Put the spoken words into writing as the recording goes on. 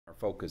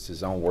focus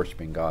is on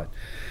worshiping God.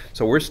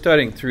 So we're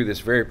studying through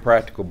this very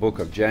practical book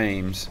of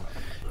James,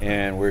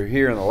 and we're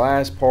here in the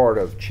last part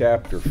of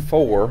chapter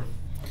 4.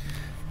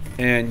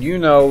 And you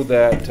know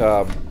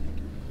that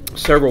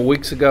several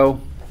weeks ago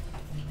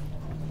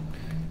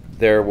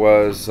there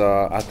was,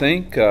 I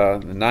think,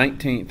 the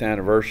 19th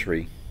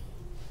anniversary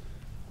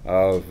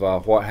of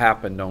what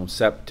happened on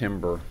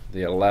September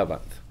the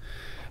 11th.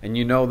 And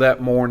you know that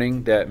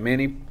morning that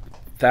many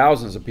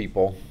thousands of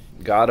people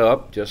got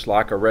up just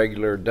like a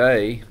regular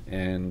day,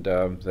 and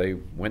they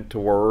went to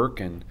work,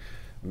 and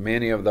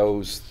many of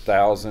those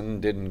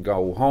thousand didn't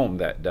go home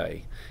that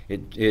day.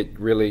 It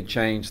really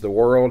changed the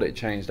world. It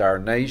changed our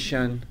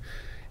nation.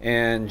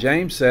 And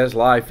James says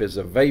life is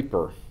a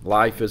vapor,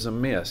 life is a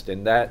mist,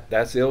 and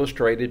that's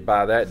illustrated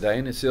by that day,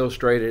 and it's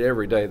illustrated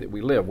every day that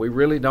we live. We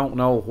really don't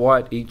know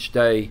what each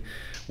day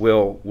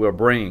will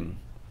bring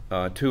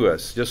to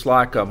us. Just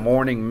like a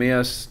morning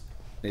mist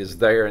is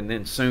there and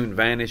then soon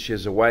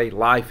vanishes away,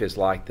 life is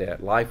like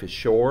that. Life is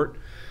short.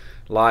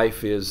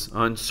 Life is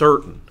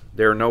uncertain.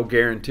 There are no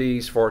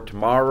guarantees for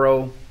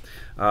tomorrow,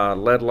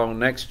 let alone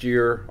next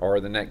year or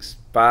the next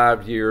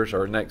 5 years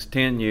or next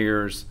 10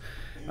 years.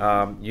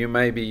 You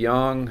may be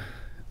young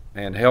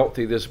and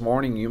healthy this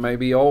morning. You may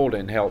be old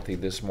and healthy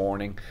this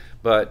morning,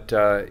 but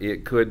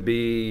it could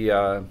be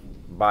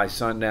by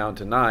sundown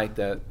tonight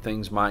that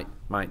things might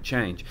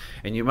change.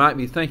 And you might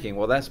be thinking,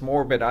 well, that's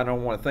morbid. I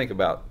don't want to think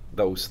about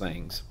those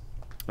things.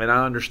 And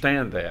I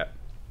understand that.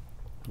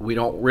 We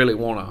don't really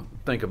want to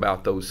think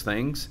about those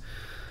things.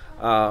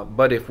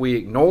 But if we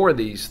ignore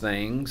these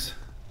things,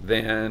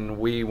 then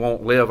we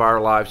won't live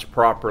our lives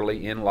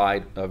properly in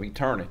light of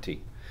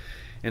eternity.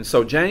 And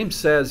so James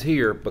says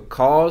here,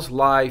 because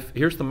life,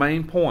 here's the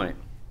main point.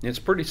 It's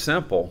pretty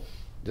simple.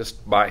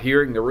 Just by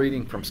hearing the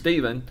reading from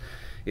Stephen,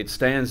 it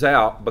stands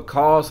out.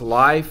 Because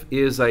life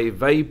is a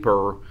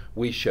vapor,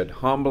 we should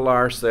humble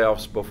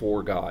ourselves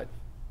before God.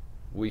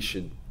 We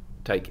should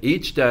take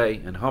each day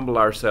and humble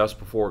ourselves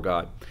before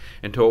God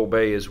and to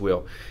obey His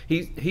will.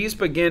 He's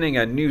beginning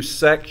a new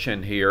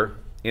section here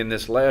in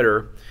this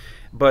letter,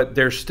 but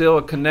there's still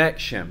a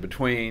connection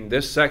between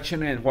this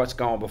section and what's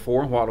gone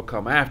before and what will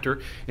come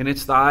after, and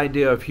it's the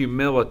idea of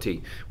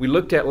humility. We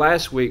looked at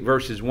last week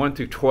verses 1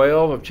 through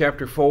 12 of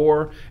chapter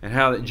 4 and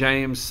how that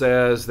James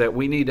says that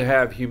we need to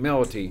have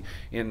humility.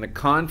 In the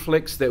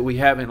conflicts that we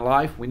have in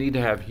life, we need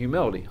to have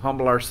humility,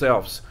 humble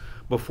ourselves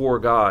before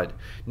God.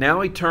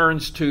 Now he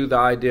turns to the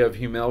idea of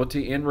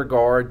humility in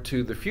regard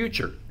to the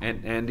future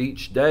and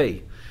each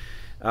day.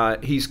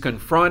 He's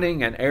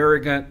confronting an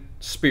arrogant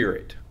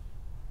spirit.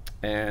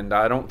 And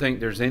I don't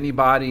think there's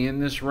anybody in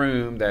this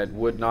room that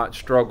would not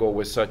struggle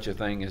with such a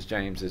thing as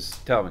James is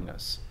telling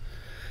us.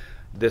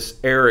 This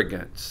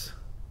arrogance.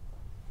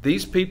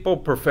 These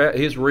people,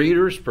 his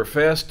readers,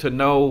 profess to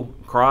know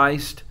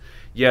Christ,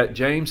 yet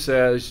James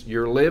says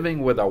you're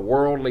living with a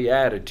worldly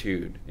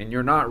attitude, and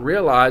you're not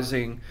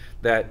realizing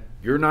that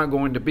you're not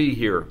going to be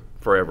here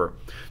forever.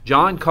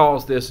 John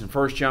calls this in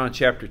 1 John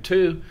chapter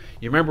 2.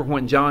 You remember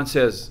when John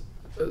says,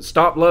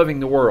 stop loving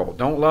the world,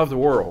 don't love the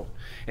world.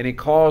 And he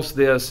calls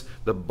this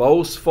the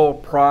boastful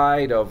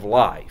pride of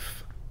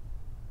life.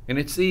 And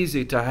it's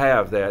easy to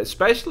have that,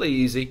 especially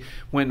easy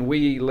when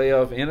we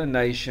live in a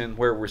nation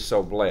where we're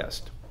so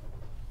blessed,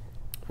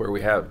 where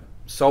we have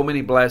so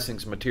many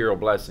blessings, material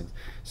blessings.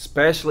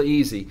 Especially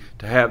easy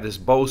to have this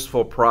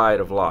boastful pride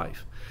of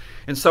life.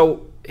 And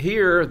so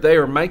here they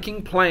are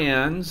making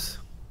plans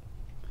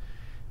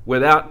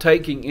without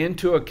taking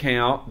into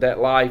account that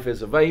life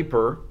is a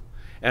vapor,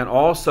 and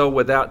also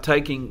without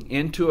taking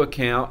into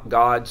account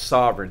God's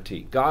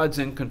sovereignty. God's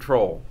in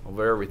control of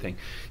everything.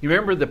 You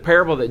remember the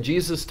parable that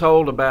Jesus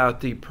told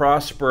about the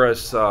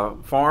prosperous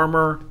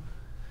farmer?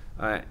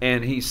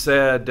 And he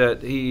said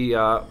that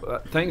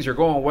things are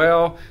going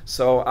well,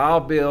 so I'll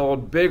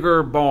build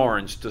bigger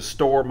barns to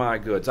store my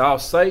goods. I'll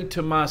say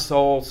to my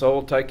soul,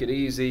 soul, take it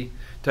easy,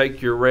 take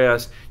your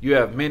rest. You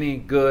have many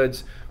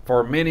goods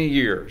for many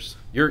years.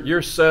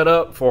 You're set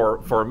up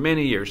for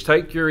many years.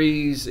 Take your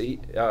ease,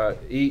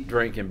 eat,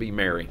 drink, and be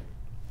merry.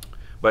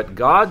 But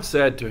God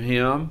said to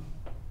him,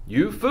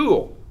 you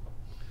fool.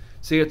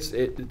 See,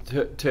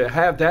 to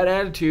have that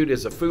attitude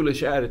is a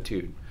foolish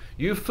attitude.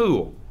 You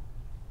fool.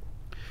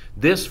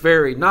 This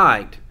very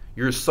night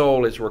your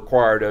soul is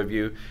required of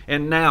you,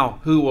 and now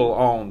who will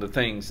own the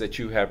things that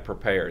you have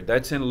prepared?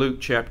 That's in Luke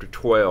chapter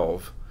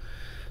 12.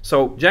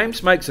 So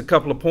James makes a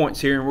couple of points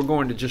here, and we're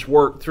going to just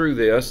work through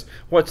this.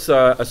 What's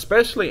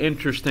especially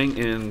interesting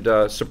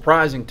and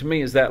surprising to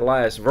me is that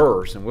last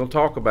verse, and we'll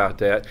talk about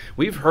that.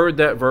 We've heard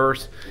that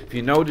verse, if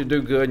you know to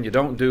do good and you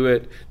don't do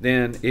it,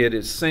 then it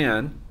is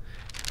sin.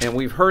 And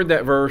we've heard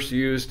that verse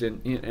used,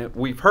 and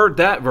we've heard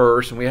that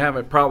verse, and we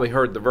haven't probably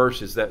heard the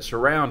verses that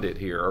surround it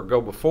here or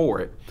go before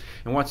it.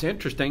 And what's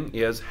interesting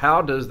is,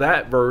 how does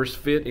that verse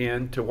fit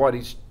into what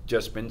he's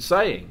just been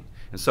saying?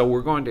 And so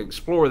we're going to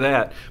explore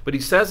that. But he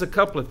says a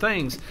couple of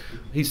things.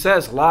 He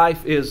says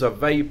life is a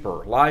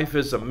vapor, life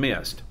is a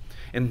mist.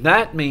 And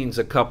that means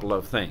a couple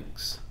of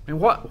things. And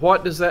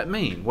what does that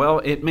mean? Well,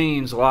 it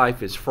means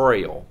life is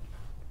frail.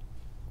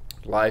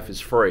 Life is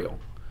frail.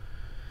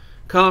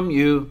 Come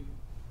you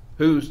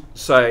who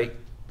say,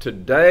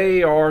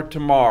 today or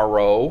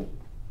tomorrow,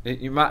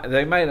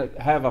 they may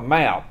have a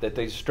map that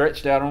they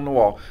stretched out on the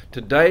wall.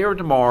 Today or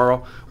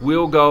tomorrow,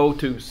 we'll go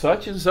to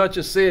such and such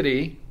a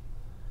city,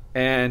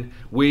 and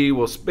we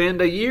will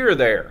spend a year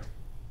there,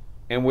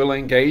 and we'll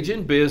engage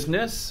in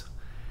business,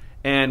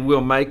 and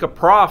we'll make a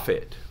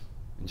profit.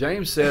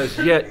 James says,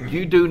 yet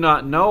you do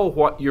not know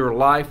what your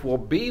life will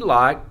be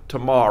like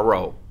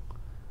tomorrow.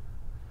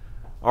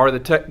 Or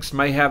the text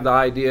may have the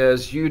idea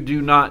as, you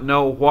do not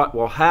know what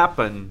will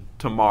happen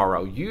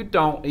tomorrow. You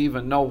don't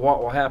even know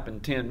what will happen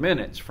 10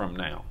 minutes from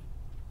now.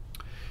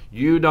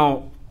 You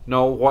don't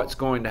know what's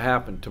going to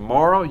happen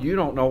tomorrow. You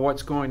don't know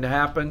what's going to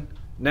happen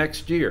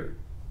next year.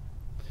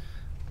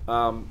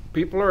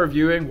 People are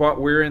viewing what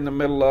we're in the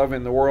middle of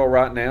in the world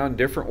right now in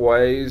different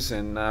ways,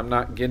 and I'm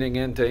not getting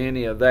into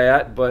any of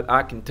that, but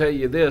I can tell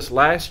you this,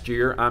 last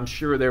year I'm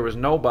sure there was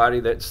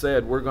nobody that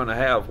said we're going to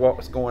have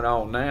what's going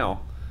on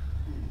now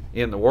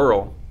in the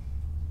world.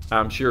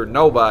 I'm sure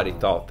nobody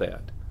thought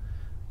that.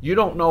 You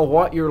don't know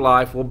what your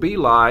life will be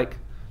like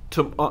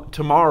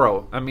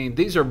tomorrow. I mean,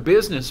 these are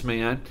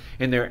businessmen,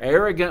 and they're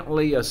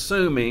arrogantly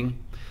assuming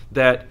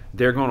that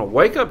they're going to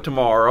wake up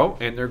tomorrow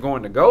and they're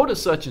going to go to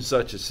such and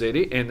such a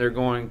city and they're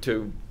going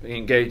to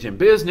engage in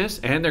business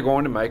and they're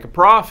going to make a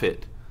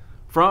profit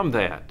from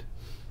that.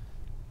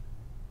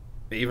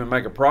 They even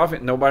make a profit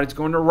and nobody's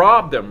going to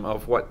rob them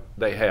of what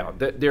they have.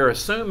 They're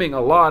assuming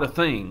a lot of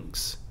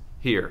things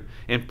here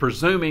and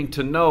presuming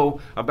to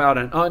know about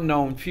an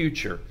unknown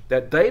future,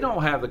 that they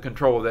don't have the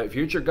control of that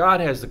future.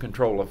 God has the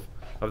control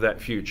of that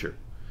future.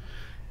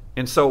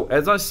 And so,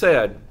 as I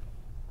said,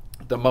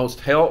 the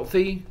most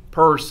healthy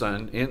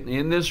person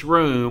in this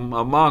room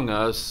among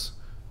us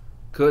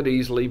could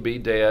easily be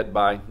dead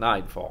by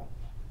nightfall.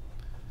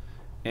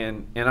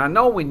 And I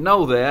know we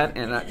know that,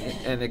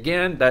 and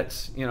again,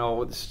 that's, you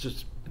know, it's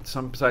just,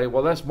 some say,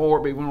 well, that's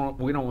morbid, we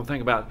don't want to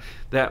think about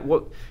that.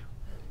 Well,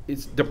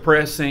 it's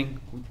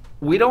depressing.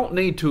 We don't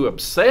need to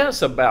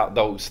obsess about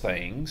those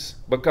things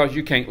because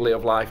you can't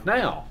live life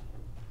now.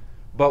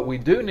 But we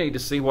do need to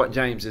see what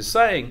James is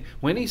saying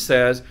when he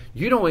says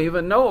you don't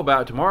even know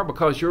about tomorrow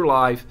because your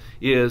life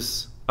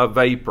is a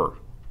vapor.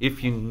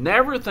 If you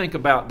never think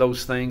about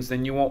those things,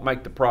 then you won't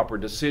make the proper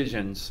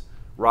decisions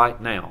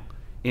right now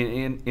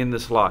in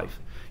this life.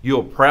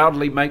 You'll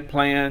proudly make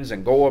plans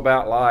and go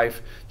about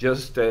life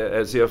just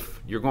as if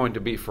you're going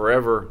to be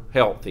forever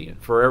healthy and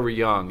forever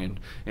young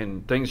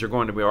and things are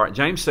going to be all right.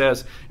 James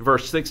says in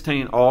verse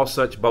 16, all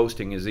such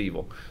boasting is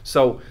evil.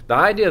 So the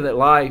idea that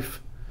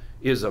life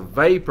is a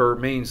vapor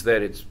means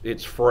that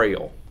it's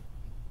frail.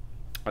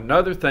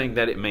 Another thing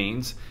that it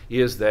means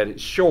is that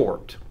it's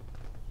short.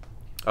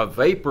 A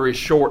vapor is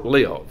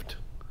short-lived.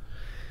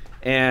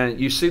 And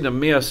you see the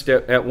mist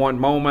at one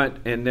moment,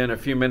 and then a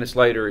few minutes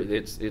later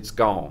it's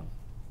gone.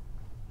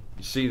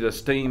 You see the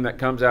steam that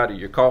comes out of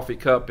your coffee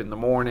cup in the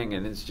morning,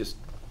 and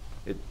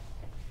it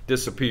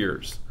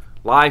disappears.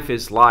 Life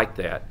is like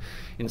that.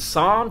 In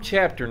Psalm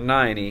chapter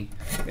 90,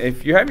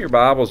 if you have your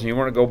Bibles and you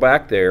want to go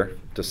back there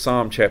to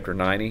Psalm chapter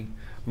 90,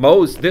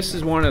 this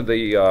is one of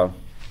the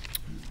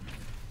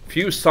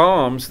few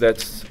Psalms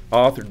that's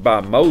authored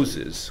by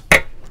Moses.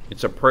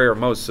 It's a prayer of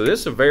Moses. So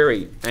this is a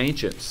very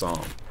ancient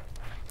psalm.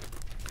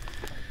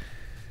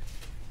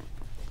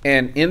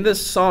 And in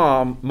this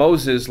psalm,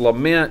 Moses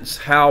laments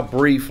how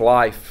brief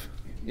life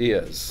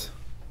is.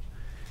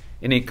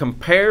 And he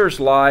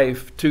compares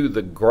life to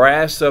the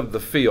grass of the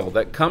field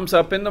that comes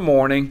up in the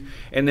morning,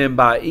 and then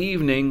by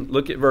evening,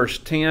 look at verse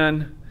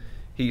 10,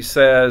 he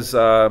says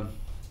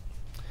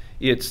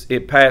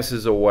it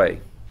passes away.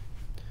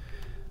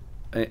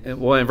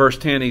 Well, in verse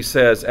 10 he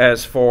says,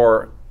 as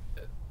for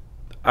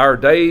our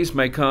days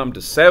may come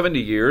to 70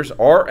 years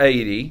or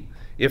 80,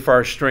 if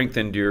our strength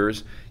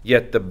endures,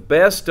 yet the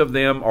best of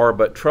them are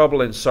but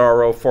trouble and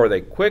sorrow, for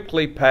they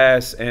quickly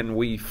pass and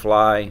we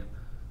fly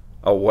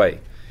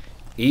away.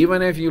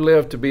 Even if you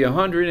live to be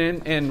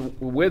 100, and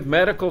with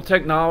medical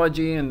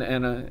technology and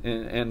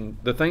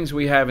the things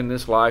we have in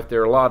this life,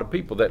 there are a lot of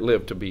people that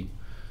live to be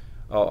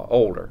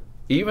older.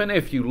 Even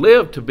if you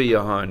live to be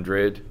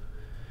 100,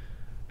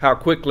 how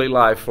quickly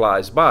life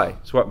flies by.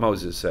 That's what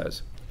Moses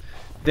says.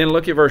 Then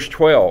look at verse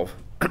 12.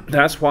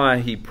 That's why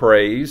he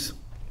prays,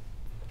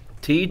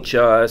 teach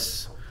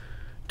us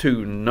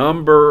to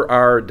number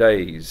our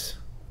days,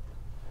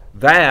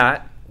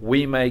 that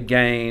we may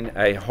gain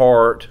a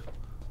heart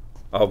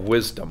of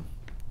wisdom.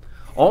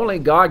 Only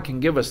God can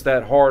give us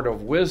that heart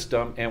of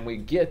wisdom, and we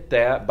get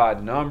that by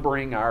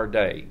numbering our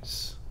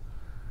days,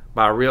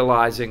 by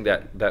realizing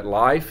that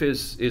life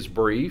is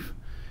brief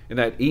and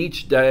that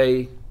each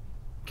day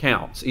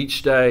counts.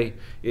 Each day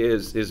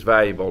is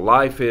valuable.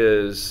 Life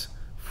is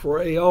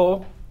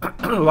frail.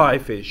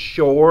 Life is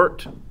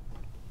short.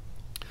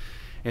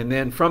 And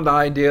then from the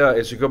idea,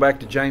 as you go back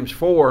to James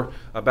 4,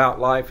 about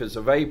life as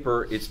a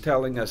vapor, it's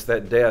telling us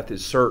that death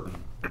is certain.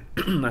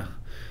 I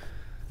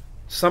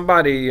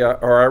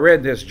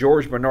read this,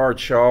 George Bernard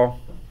Shaw,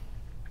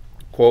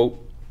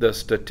 quote, the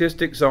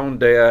statistics on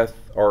death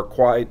are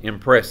quite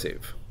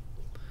impressive.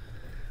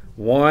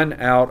 1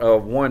 out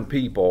of 1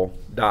 people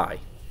die.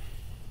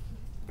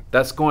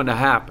 That's going to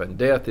happen.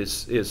 Death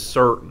is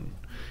certain.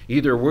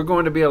 Either we're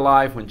going to be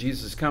alive when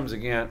Jesus comes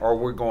again, or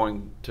we're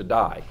going to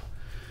die.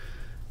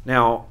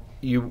 Now,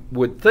 you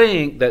would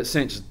think that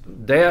since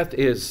death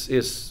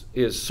is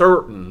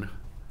certain,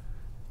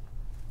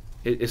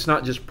 it's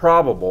not just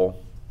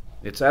probable,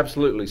 it's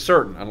absolutely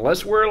certain,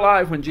 unless we're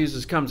alive when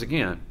Jesus comes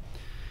again,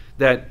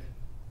 that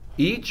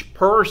each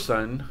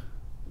person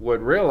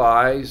would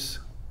realize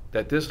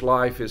that this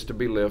life is to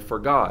be lived for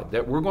God,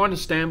 that we're going to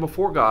stand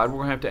before God, we're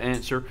going to have to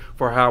answer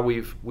for how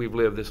we've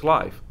lived this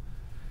life,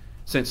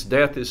 since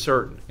death is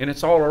certain, and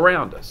it's all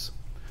around us.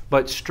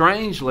 But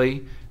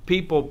strangely,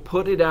 people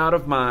put it out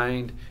of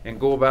mind and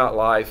go about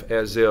life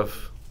as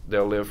if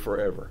they'll live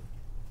forever.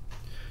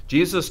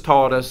 Jesus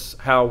taught us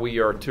how we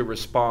are to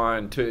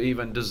respond to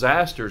even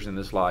disasters in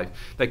this life.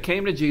 They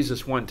came to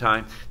Jesus one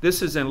time.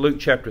 This is in Luke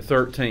chapter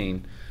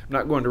 13. I'm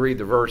not going to read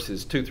the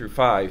verses 2 through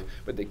 5,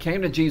 but they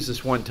came to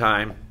Jesus one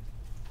time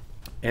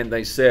and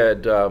they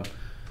said,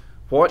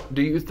 what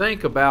do you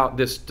think about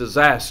this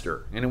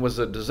disaster? And it was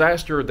a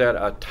disaster that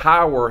a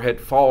tower had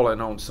fallen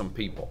on some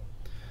people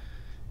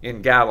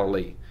in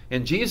Galilee.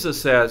 And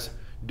Jesus says,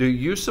 do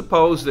you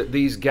suppose that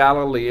these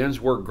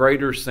Galileans were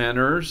greater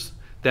sinners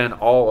than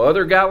all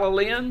other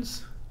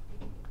Galileans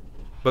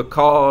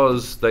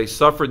because they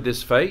suffered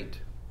this fate?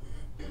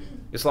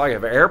 It's like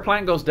if an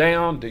airplane goes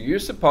down, do you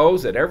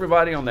suppose that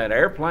everybody on that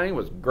airplane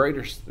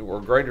were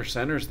greater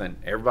sinners than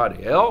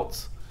everybody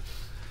else?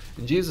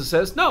 And Jesus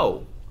says,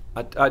 no.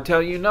 I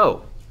tell you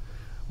no.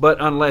 But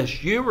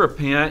unless you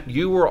repent,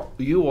 you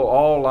will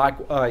all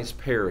likewise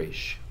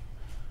perish.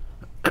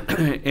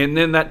 And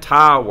then that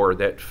tower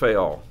that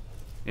fell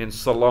in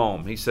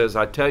Siloam, he says,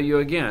 I tell you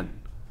again,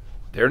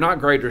 they're not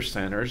greater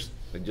sinners.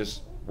 They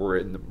just were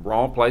in the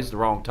wrong place at the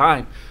wrong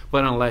time.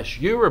 But unless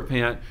you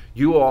repent,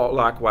 you will all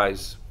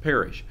likewise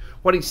perish.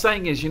 What he's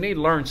saying is you need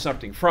to learn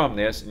something from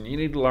this, and you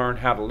need to learn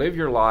how to live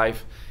your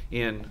life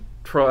in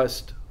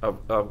trust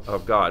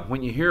of God.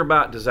 When you hear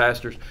about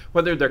disasters,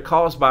 whether they're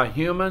caused by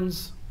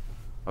humans,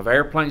 of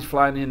airplanes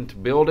flying into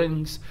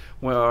buildings,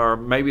 or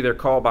maybe they're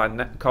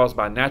caused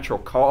by natural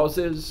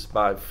causes,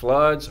 by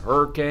floods,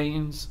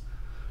 hurricanes,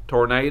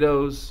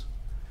 tornadoes,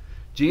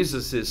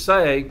 Jesus is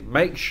saying,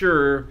 make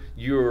sure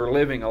you're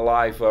living a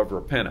life of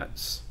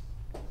repentance.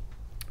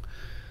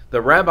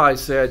 The rabbi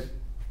said,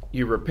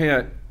 you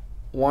repent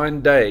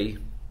one day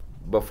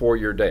before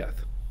your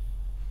death.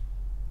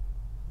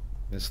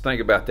 Let's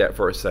think about that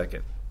for a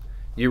second.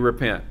 You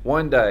repent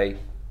one day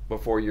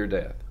before your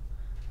death.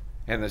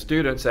 And the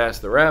students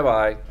asked the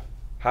rabbi,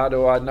 how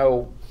do I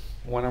know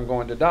when I'm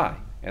going to die?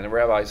 And the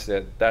rabbi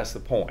said, that's the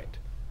point.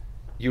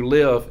 You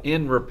live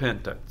in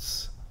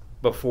repentance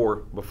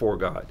before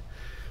God.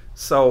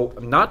 So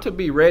not to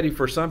be ready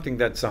for something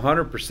that's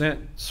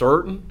 100%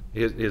 certain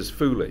is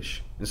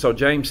foolish. And so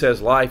James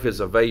says life is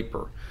a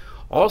vapor.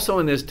 Also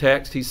in this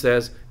text he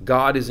says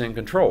God is in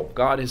control.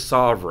 God is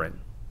sovereign.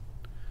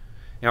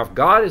 Now if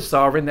God is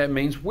sovereign, that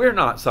means we're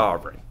not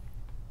sovereign.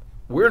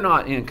 We're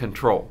not in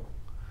control.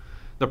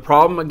 The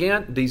problem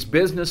again, these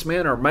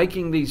businessmen are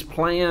making these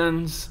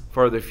plans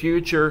for the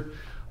future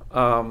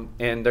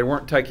and they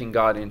weren't taking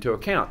God into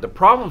account. The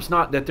problem's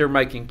not that they're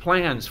making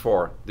plans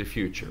for the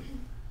future.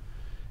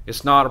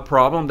 It's not a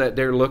problem that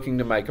they're looking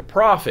to make a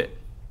profit.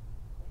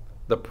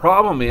 The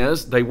problem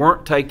is they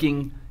weren't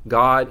taking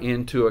God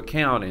into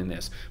account in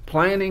this.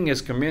 Planning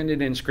is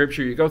commended in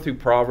Scripture. You go through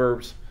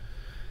Proverbs.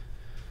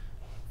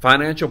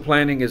 Financial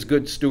planning is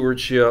good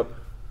stewardship.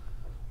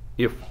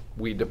 If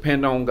we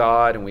depend on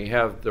God and we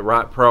have the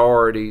right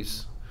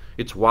priorities,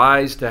 it's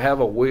wise to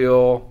have a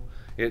will.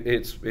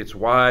 It's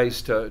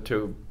wise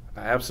to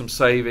have some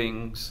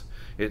savings.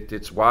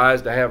 It's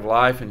wise to have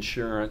life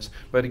insurance.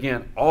 But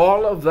again,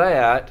 all of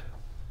that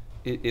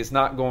is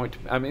not going to,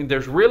 I mean,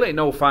 there's really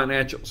no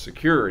financial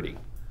security.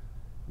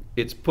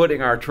 It's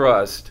putting our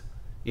trust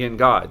in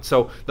God.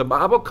 So the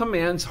Bible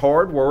commends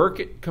hard work,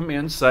 it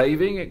commends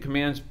saving, it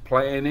commends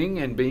planning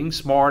and being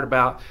smart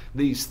about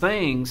these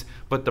things.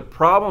 But the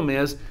problem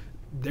is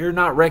they're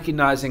not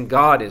recognizing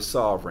God as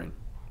sovereign.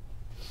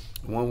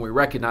 When we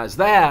recognize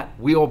that,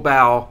 we'll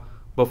bow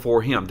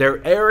before Him.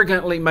 They're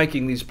arrogantly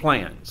making these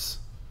plans.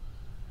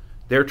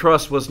 Their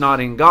trust was not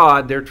in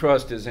God. Their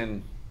trust is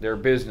in their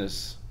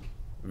business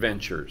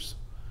ventures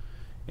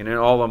and in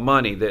all the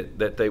money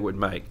that they would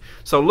make.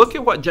 So look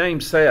at what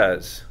James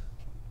says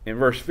in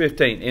verse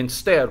 15.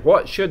 Instead,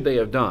 what should they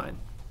have done?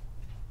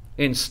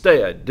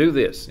 Instead, do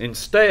this.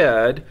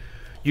 Instead,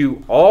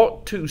 you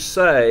ought to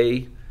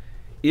say,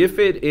 if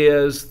it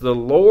is the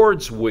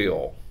Lord's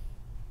will,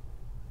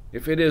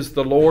 if it is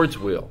the Lord's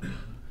will,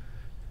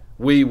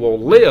 we will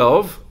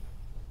live.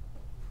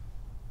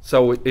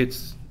 So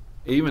it's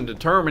even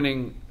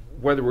determining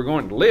whether we're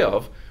going to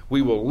live.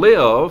 We will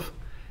live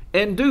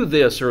and do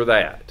this or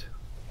that.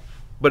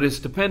 But it's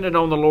dependent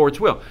on the Lord's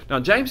will. Now,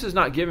 James is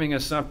not giving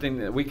us something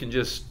that we can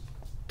just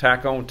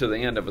tack on to the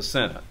end of a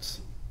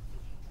sentence.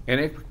 And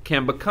it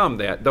can become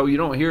that, though you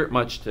don't hear it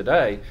much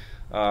today.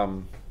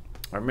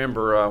 I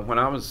remember when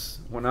I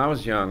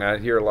was young,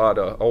 I'd hear a lot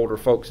of older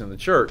folks in the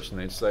church, and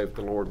they'd say, "If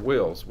the Lord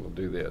wills, we'll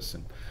do this,"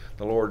 and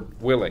 "The Lord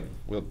willing,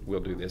 we'll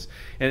do this."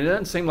 And it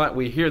doesn't seem like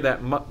we hear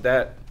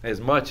that as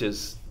much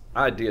as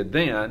I did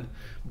then.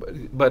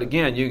 But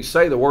again, you can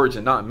say the words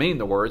and not mean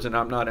the words, and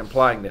I'm not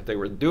implying that they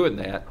were doing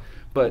that.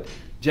 But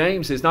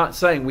James is not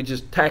saying we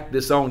just tack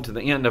this on to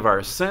the end of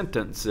our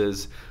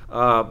sentences.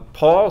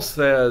 Paul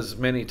says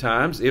many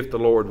times, "If the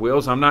Lord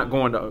wills." I'm not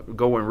going to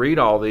go and read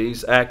all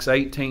these. Acts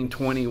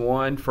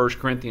 18:21, 1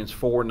 Corinthians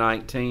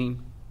 4:19.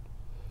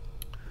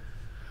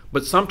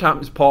 But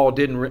sometimes Paul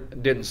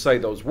didn't say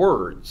those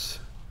words.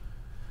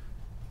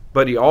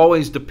 But he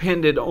always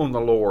depended on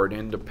the Lord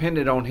and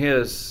depended on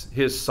His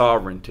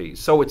sovereignty.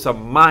 So it's a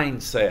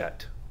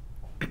mindset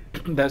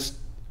that's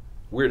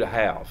we're to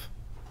have.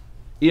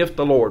 If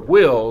the Lord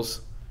wills,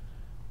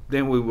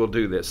 then we will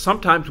do this.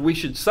 Sometimes we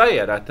should say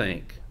it, I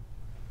think.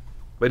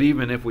 But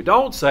even if we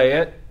don't say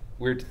it,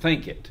 we're to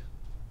think it.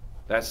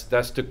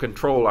 That's to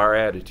control our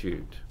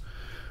attitude.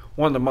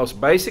 One of the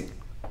most basic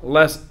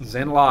lessons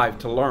in life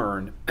to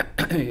learn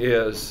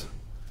is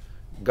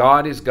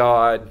God is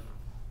God,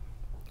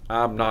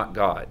 I'm not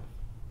God.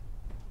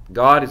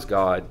 God is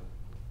God,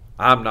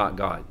 I'm not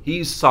God.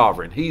 He's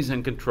sovereign, He's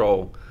in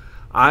control,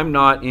 I'm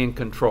not in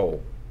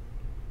control.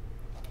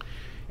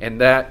 And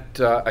that,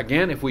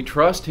 again, if we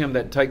trust Him,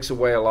 that takes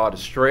away a lot of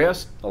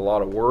stress, a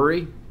lot of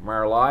worry from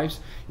our lives.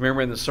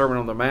 Remember in the Sermon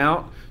on the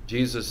Mount,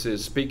 Jesus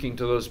is speaking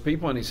to those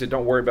people, and He said,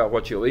 "Don't worry about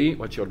what you'll eat,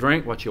 what you'll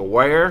drink, what you'll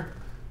wear."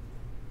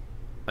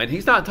 And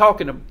He's not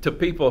talking to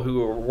people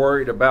who are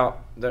worried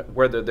about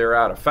whether they're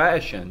out of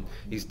fashion.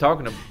 He's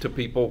talking to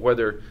people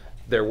whether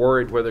they're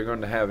worried whether they're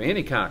going to have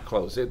any kind of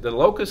clothes. If the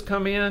locusts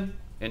come in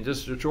and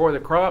just destroy the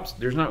crops,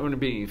 there's not going to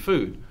be any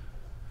food.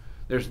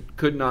 There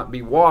could not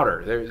be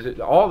water. There's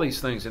all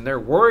these things, and they're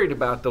worried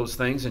about those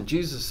things. And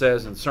Jesus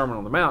says in the Sermon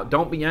on the Mount,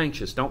 don't be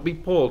anxious. Don't be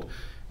pulled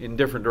in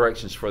different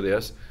directions for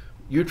this.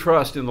 You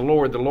trust in the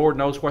Lord. The Lord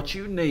knows what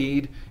you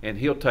need, and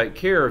He'll take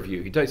care of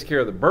you. He takes care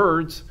of the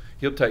birds.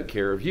 He'll take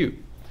care of you.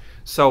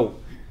 So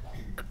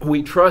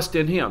we trust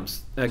in Him.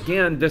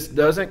 Again, this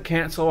doesn't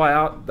cancel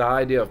out the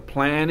idea of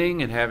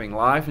planning and having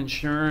life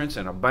insurance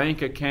and a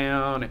bank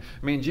account.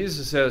 I mean,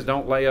 Jesus says,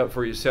 "Don't lay up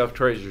for yourself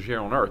treasures here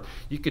on earth."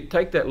 You could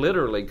take that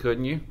literally,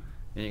 couldn't you?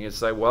 And you could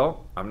say,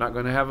 "Well, I'm not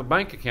going to have a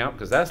bank account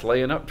because that's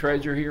laying up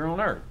treasure here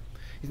on earth."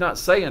 He's not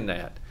saying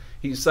that.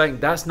 He's saying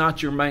that's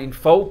not your main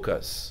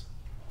focus.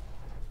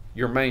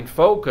 Your main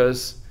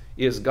focus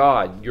is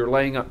God. You're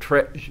laying up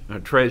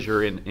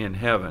treasure in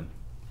heaven.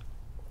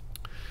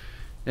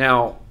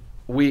 Now,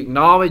 we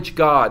acknowledge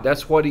God.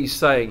 That's what he's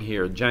saying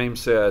here. James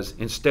says,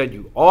 instead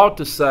you ought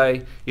to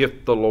say,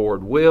 "If the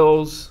Lord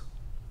wills,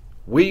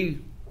 we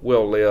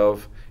will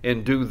live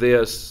and do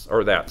this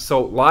or that."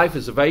 So life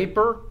is a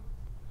vapor.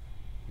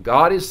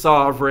 God is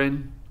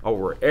sovereign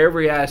over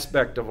every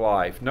aspect of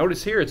life.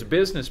 Notice here it's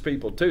business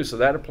people too, so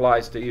that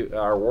applies to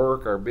our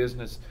work, our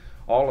business,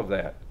 all of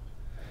that.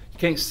 You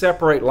can't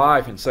separate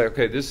life and say,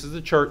 okay, this is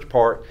the church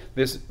part,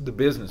 this is the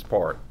business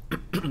part.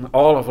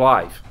 All of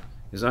life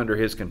is under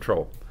His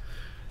control.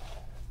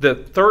 The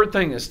third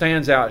thing that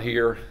stands out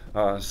here,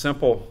 a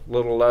simple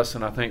little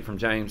lesson I think from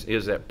James,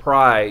 is that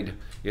pride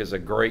is a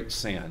great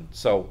sin.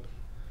 So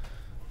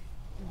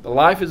the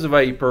life is a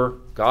vapor,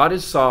 God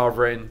is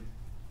sovereign,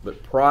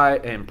 but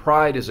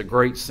pride is a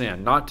great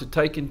sin. Not to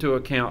take into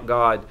account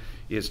God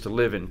is to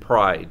live in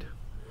pride.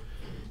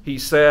 He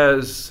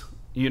says,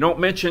 you don't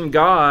mention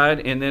God,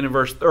 and then in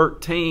verse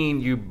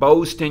 13, you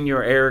boast in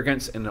your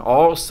arrogance, and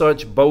all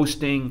such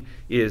boasting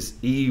is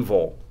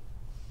evil.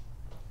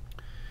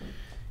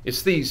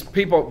 It's these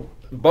people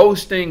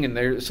boasting, and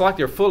it's like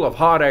they're full of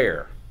hot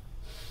air.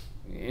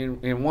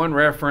 In one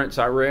reference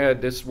I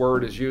read, this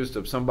word is used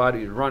of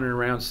somebody who's running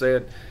around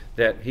said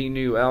that he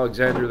knew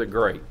Alexander the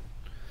Great.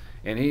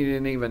 And he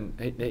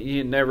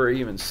had never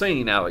even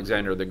seen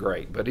Alexander the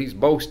Great. But he's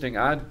boasting,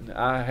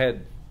 I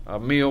had a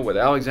meal with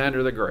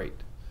Alexander the Great.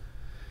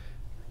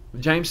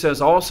 James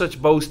says all such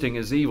boasting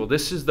is evil.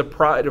 This is the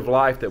pride of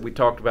life that we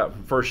talked about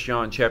from 1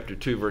 John chapter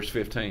 2, verse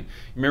 15.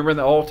 Remember in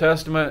the Old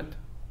Testament,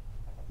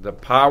 the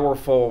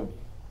powerful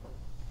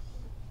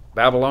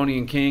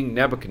Babylonian king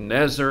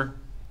Nebuchadnezzar,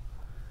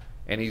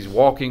 and he's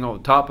walking on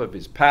the top of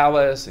his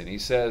palace, and he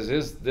says,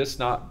 "Is this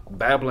not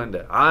Babylon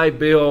that I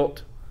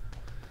built?"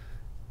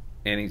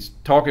 And he's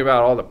talking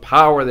about all the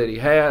power that he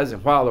has,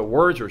 and while the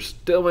words are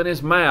still in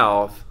his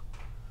mouth,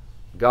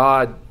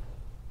 God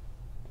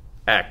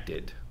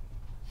acted.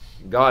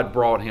 God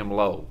brought him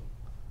low.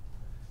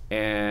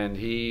 And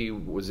he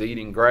was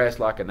eating grass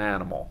like an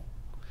animal.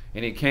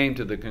 And he came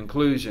to the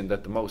conclusion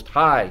that the Most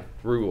High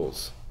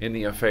rules in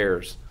the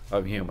affairs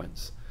of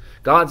humans.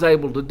 God's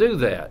able to do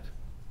that.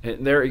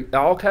 And there are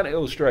all kind of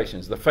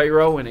illustrations. The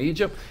Pharaoh in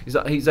Egypt,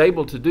 he's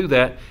able to do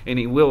that, and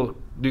he will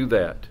do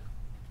that.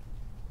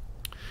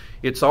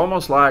 It's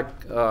almost like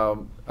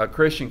a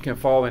Christian can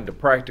fall into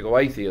practical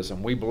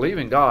atheism. We believe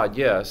in God,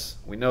 yes.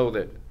 We know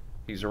that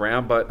He's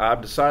around, but I've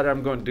decided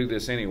I'm going to do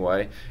this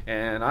anyway.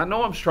 And I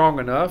know I'm strong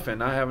enough,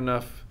 and I have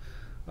enough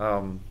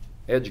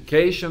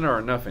education or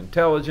enough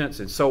intelligence,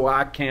 and so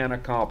I can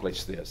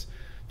accomplish this.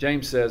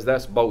 James says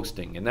that's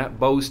boasting, and that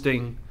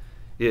boasting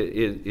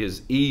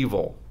is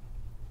evil.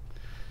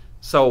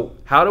 So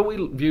how do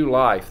we view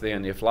life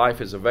then? If life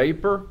is a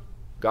vapor,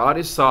 God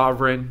is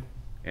sovereign,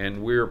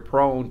 and we're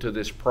prone to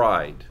this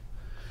pride.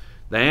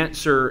 The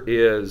answer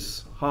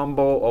is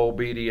humble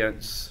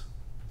obedience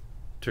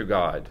to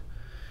God.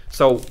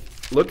 So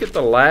look at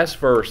the last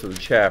verse of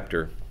the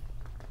chapter.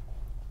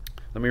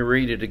 Let me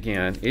read it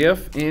again.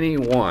 If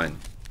anyone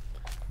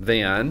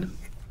then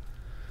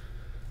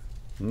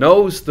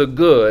knows the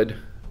good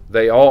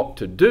they ought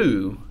to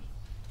do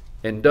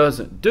and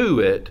doesn't do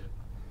it,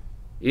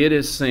 it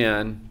is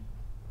sin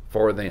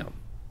for them.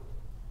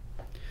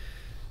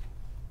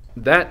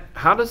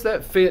 How does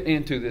that fit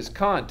into this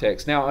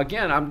context? Now,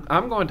 again,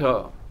 I'm going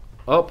to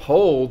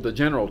uphold the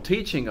general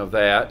teaching of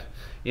that,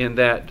 in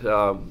that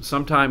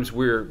sometimes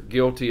we're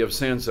guilty of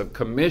sins of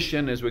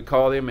commission, as we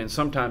call them, and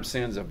sometimes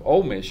sins of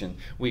omission.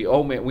 We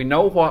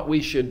know what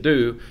we should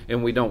do,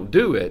 and we don't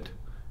do it,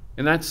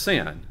 and that's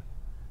sin.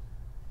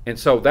 And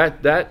so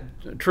that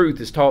truth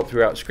is taught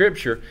throughout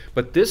Scripture,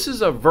 but this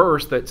is a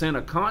verse that's in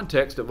a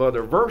context of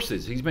other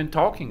verses. He's been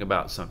talking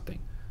about something.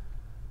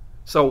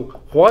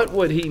 So what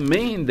would he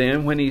mean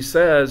then when he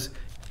says,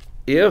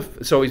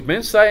 so he's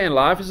been saying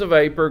life is a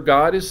vapor,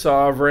 God is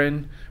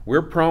sovereign,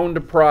 we're prone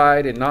to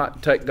pride and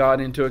not take God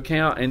into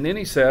account. And then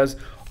he says,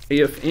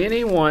 if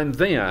anyone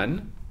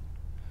then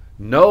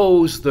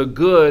knows the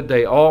good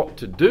they ought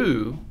to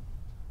do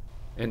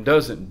and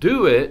doesn't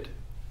do it,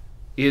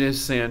 it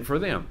is sin for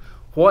them.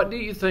 What do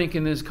you think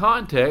in this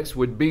context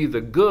would be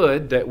the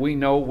good that we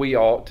know we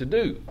ought to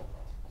do?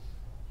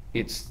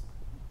 It's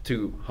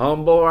to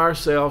humble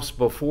ourselves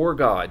before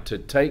God, to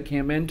take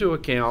Him into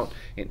account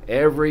in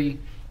every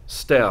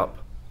step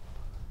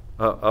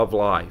of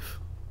life.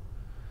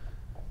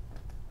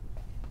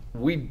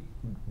 We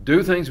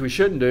do things we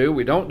shouldn't do.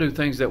 We don't do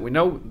things that we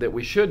know that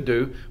we should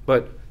do.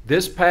 But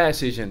this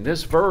passage and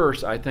this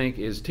verse, I think,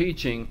 is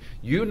teaching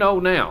you know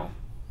now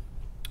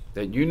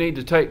that you need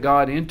to take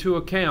God into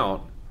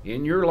account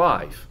in your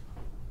life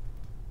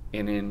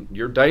and in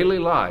your daily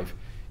life.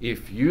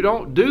 If you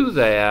don't do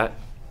that,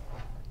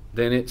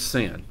 then it's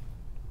sin.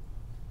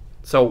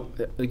 So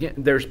again,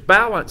 there's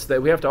balance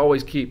that we have to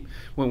always keep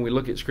when we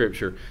look at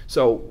Scripture.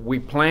 So we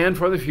plan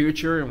for the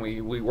future and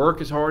we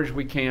work as hard as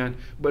we can,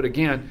 but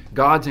again,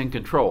 God's in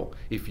control.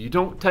 If you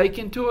don't take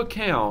into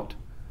account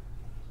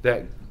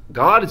that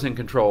God is in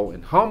control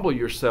and humble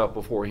yourself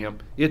before Him,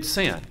 it's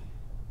sin.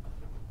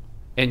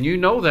 And you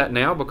know that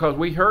now because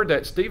we heard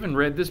that. Stephen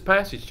read this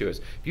passage to us.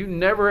 If you've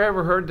never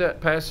ever heard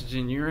that passage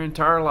in your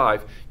entire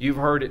life, you've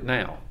heard it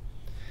now.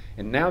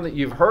 And now that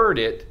you've heard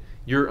it,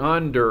 you're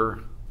under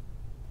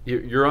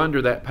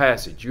that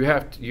passage. You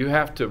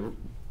have to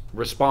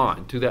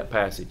respond to that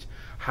passage.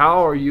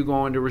 How are you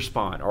going to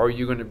respond? Are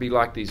you going to be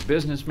like these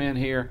businessmen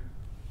here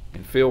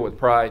and filled with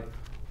pride?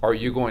 Are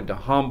you going to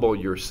humble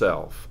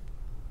yourself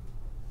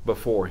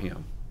before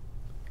Him?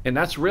 And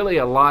that's really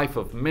a life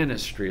of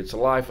ministry. It's a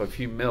life of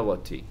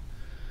humility.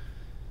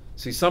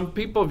 See, some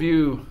people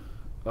view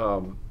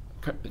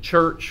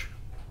church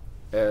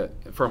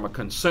from a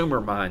consumer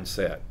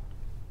mindset.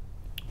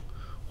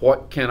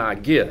 What can I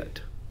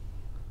get?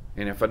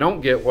 And if I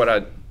don't get what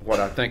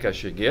I think I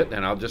should get,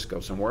 then I'll just go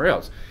somewhere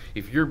else.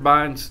 If you're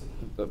buying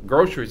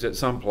groceries at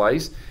some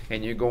place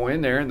and you go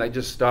in there and they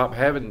just stop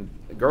having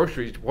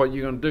groceries, what are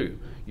you going to do?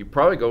 You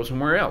probably go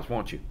somewhere else,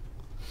 won't you?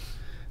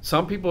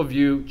 Some people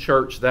view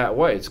church that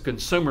way. It's a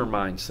consumer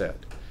mindset,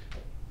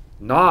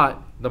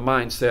 not the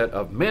mindset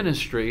of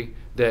ministry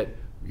that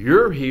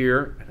you're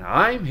here and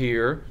I'm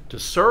here to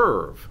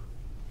serve,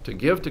 to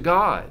give to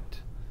God.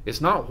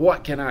 It's not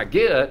what can I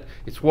get,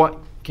 it's what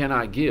can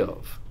I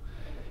give.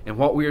 And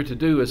what we are to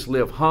do is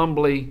live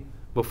humbly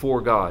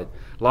before God.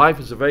 Life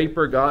is a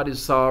vapor, God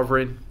is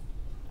sovereign,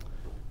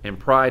 and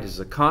pride is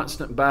a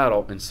constant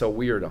battle, and so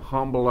we are to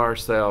humble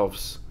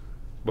ourselves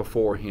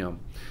before Him.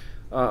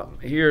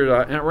 Here,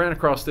 I ran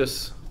across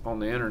this on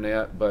the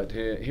internet, but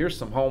here's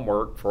some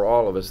homework for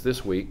all of us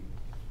this week.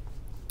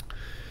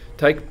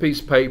 Take a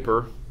piece of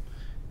paper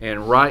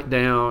and write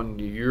down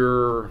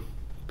your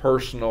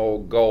personal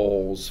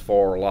goals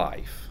for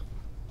life.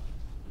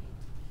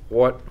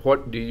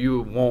 What do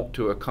you want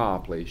to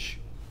accomplish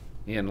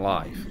in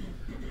life?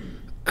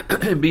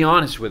 And be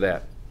honest with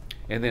that.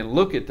 And then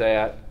look at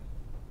that.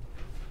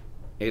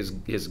 Is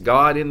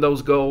God in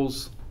those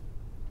goals?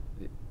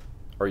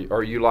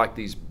 Are you like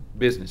these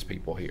business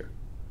people here?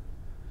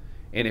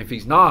 And if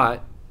He's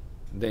not,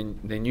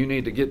 then you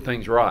need to get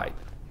things right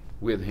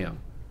with Him.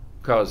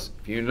 Because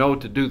if you know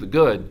to do the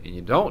good and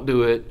you don't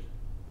do it,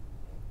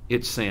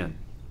 it's sin.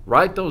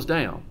 Write those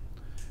down.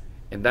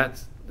 And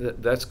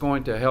that's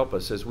going to help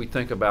us as we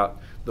think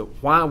about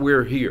why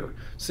we're here.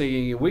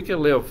 See, we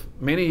can live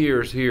many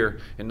years here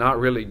and not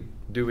really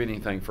do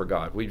anything for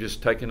God. We've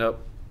just taken up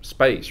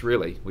space,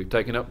 really. We've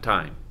taken up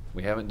time.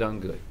 We haven't done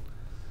good.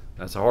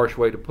 That's a harsh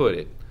way to put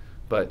it.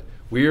 But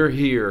we're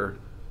here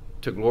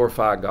to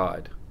glorify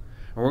God.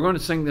 And we're going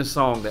to sing this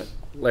song that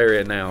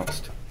Larry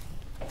announced.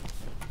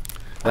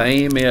 The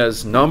aim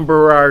is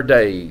number our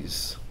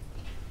days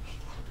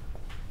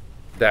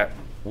that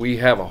we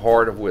have a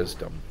heart of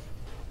wisdom.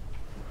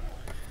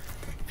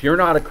 If you're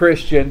not a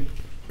Christian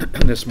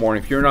this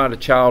morning, if you're not a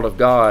child of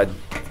God,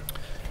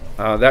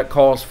 that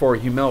calls for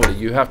humility.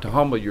 You have to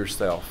humble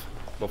yourself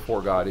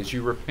before God. As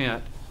you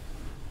repent,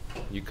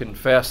 you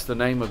confess the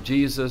name of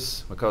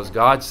Jesus, because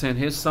God sent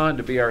His Son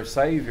to be our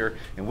Savior,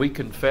 and we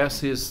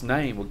confess His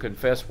name. We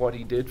confess what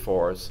He did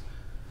for us.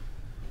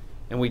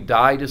 And we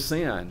die to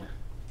sin.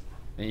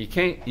 And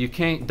you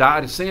can't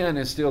die to sin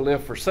and still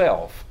live for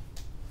self.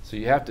 So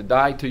you have to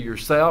die to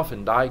yourself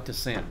and die to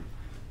sin.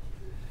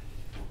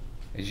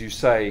 As you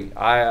say,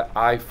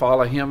 I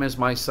follow Him as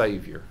my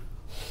Savior.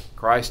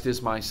 Christ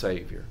is my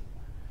Savior.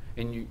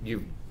 And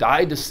you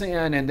died to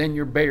sin, and then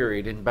you're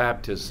buried in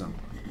baptism.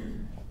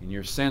 And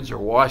your sins are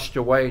washed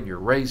away, and you're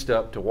raised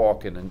up to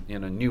walk in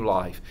a new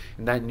life.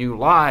 And that new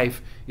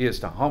life is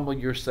to humble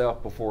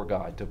yourself before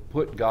God, to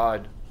put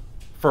God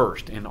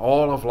first in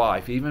all of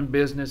life, even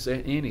business,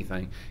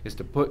 anything, is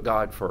to put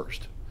God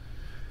first.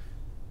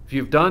 If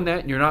you've done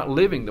that and you're not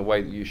living the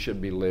way that you should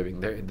be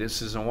living,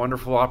 this is a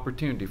wonderful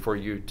opportunity for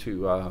you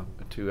to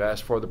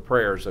ask for the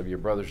prayers of your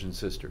brothers and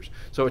sisters.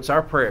 So it's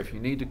our prayer. If you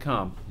need to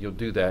come, you'll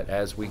do that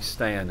as we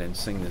stand and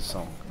sing this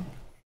song.